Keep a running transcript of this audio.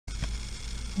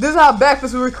This is how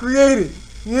backflips were created.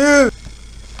 Yeah.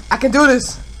 I can do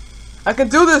this. I can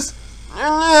do this.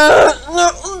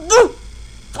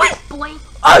 Boy.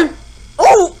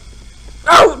 Oh!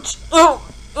 Ouch! Oh!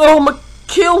 I'm gonna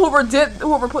kill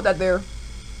whoever put that there.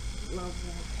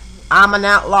 I'm an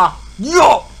outlaw.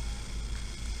 Yo!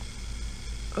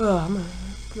 I'm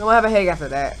gonna have a headache after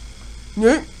that.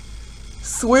 Yeah.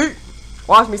 Sweet.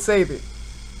 Watch me save it.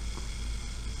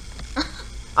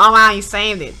 Oh wow, you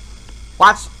saved it.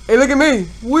 Watch. Hey, look at me.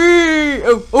 Wee!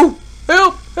 Oh!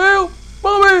 Help! Help!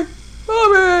 Mommy!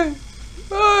 Mommy!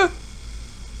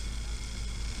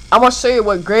 I'm gonna show you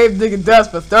what Gravedigger does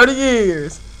for 30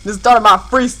 years. This started my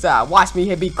freestyle. Watch me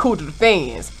here be cool to the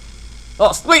fans.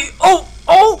 Oh, sweet! Oh!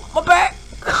 My back!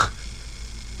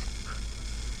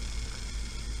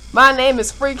 My name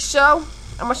is Freak Show.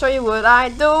 I'm gonna show you what I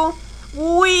do.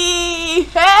 We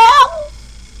help!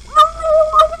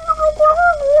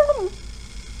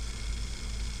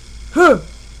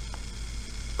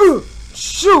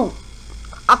 Shoot!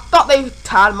 I thought they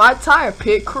tied my tire,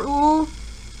 pit crew.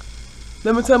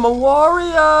 Let me tell my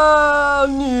warrior.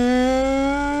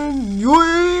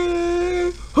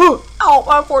 Oh,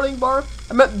 I'm 14 bar.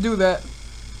 I meant to do that.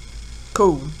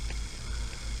 Cool.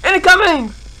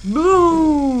 Incoming!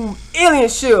 Boom! Alien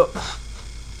ship.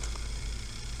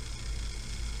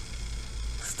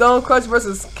 Stone Crush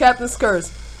versus Captain's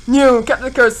Curse. New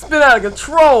Captain's Curse spin out of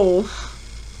control.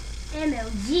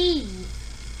 MLG.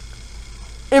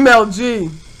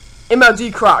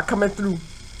 MLG Croc coming through.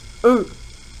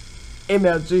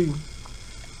 MLG.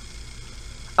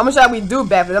 I'm gonna show you how we do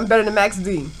backflips. I'm better than Max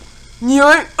D.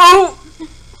 Oh!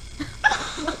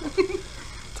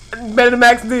 Better than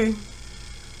Max D.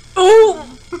 Ooh!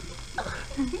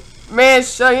 Man,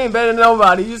 shut, you ain't better than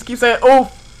nobody. You just keep saying oof.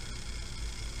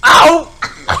 Ow!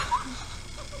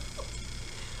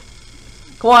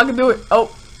 Come on, I can do it.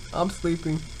 Oh, I'm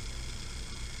sleeping.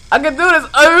 I can do this.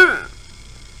 Ooh!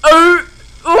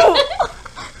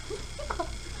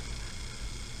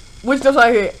 Which jumps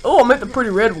I hit? Oh, I meant the pretty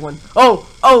red one. Oh!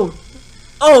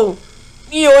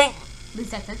 Yoink! At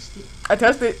least I touched it. I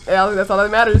touched it. Yeah, that's all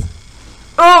that matters.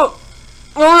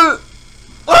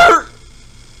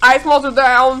 Ice monster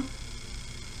down.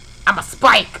 I'm a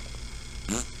spike.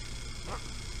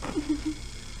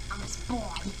 I'm a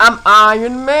spawn. I'm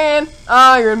Iron Man.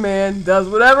 Iron Man does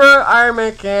whatever Iron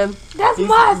Man can. That's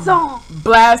my song.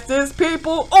 Blast his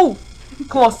people. Oh,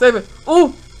 come on, save it.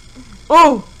 Oh.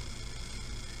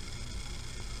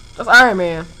 That's Iron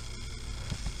Man.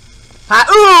 Hi.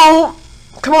 Ooh.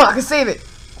 Come on, I can save it.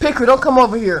 Picker, don't come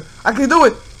over here. I can do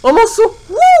it. Almost so.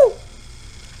 Woo.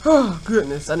 Oh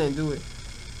goodness, I didn't do it.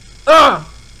 Oh,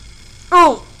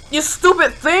 you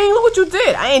stupid thing! Look what you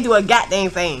did. I ain't do a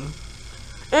goddamn thing.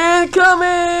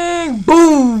 Incoming!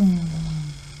 Boom!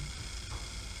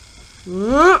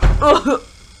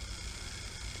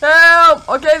 Help!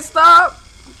 Okay, stop.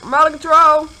 I'm out of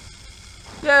control.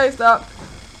 Okay, stop.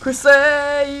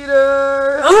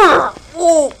 Crusader!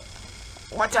 Oh!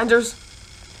 Watch Andrews.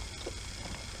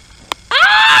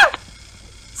 Ah!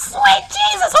 Sweet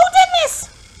Jesus! Who did this?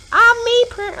 Me,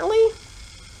 apparently.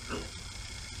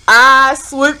 I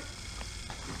slip.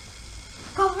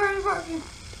 Call for an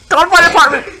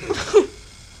apartment.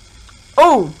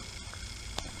 Oh.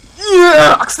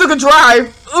 Yeah, I still can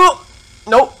drive.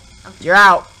 Nope. You're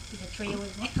out. He's a trailer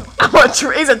now.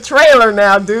 He's a trailer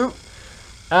now, dude.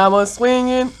 I'm a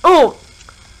swinging. Oh.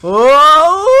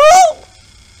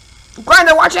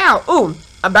 Grinder, watch out. Ooh.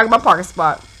 I'm back in my parking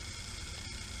spot.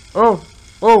 Whoa,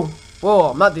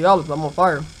 I'm not the olive. I'm on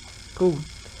fire. Cool.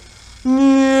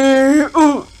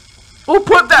 Who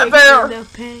put that there?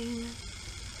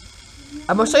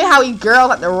 I'm gonna show you how he girls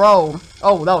like to roll.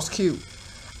 Oh, that was cute.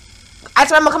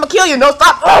 Actually, I'm gonna come and kill you. No,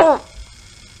 stop. Oh!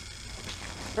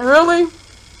 Really?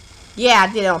 Yeah,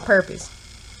 I did it on purpose.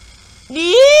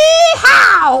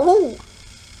 Yeehaw!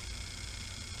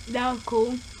 That was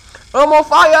cool. I'm on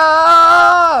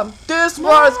fire! This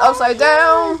was upside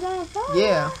down.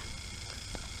 Yeah.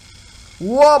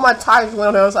 Whoa, my tires went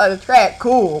on the other side of the track.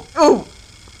 Cool. Ooh.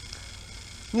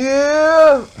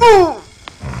 Yeah. Ooh.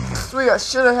 Sweet. I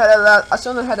should have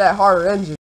had that harder engine.